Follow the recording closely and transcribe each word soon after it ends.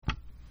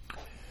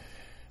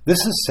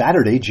This is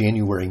Saturday,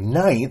 January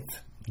 9th,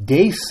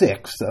 day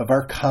 6 of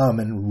our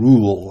Common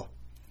Rule.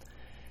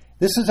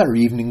 This is our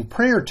evening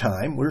prayer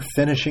time. We're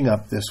finishing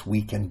up this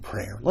week in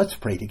prayer. Let's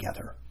pray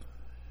together.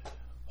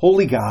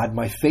 Holy God,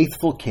 my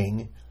faithful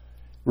King,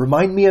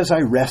 remind me as I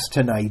rest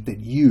tonight that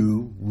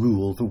you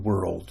rule the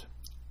world.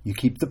 You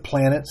keep the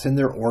planets in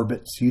their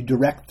orbits. You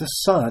direct the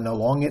sun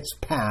along its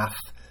path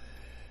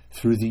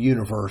through the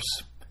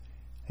universe,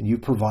 and you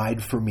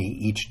provide for me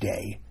each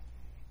day.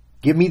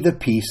 Give me the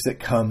peace that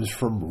comes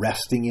from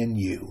resting in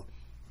you.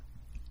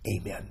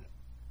 Amen.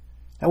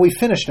 Now, we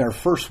finished our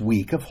first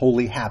week of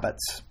Holy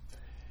Habits.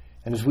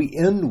 And as we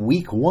end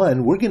week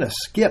 1, we're going to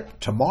skip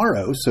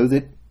tomorrow so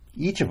that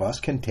each of us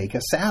can take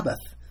a Sabbath.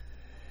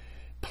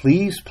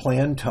 Please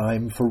plan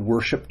time for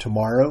worship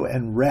tomorrow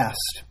and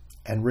rest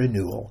and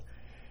renewal.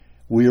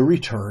 We'll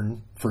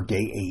return for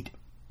day 8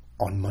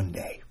 on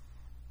Monday.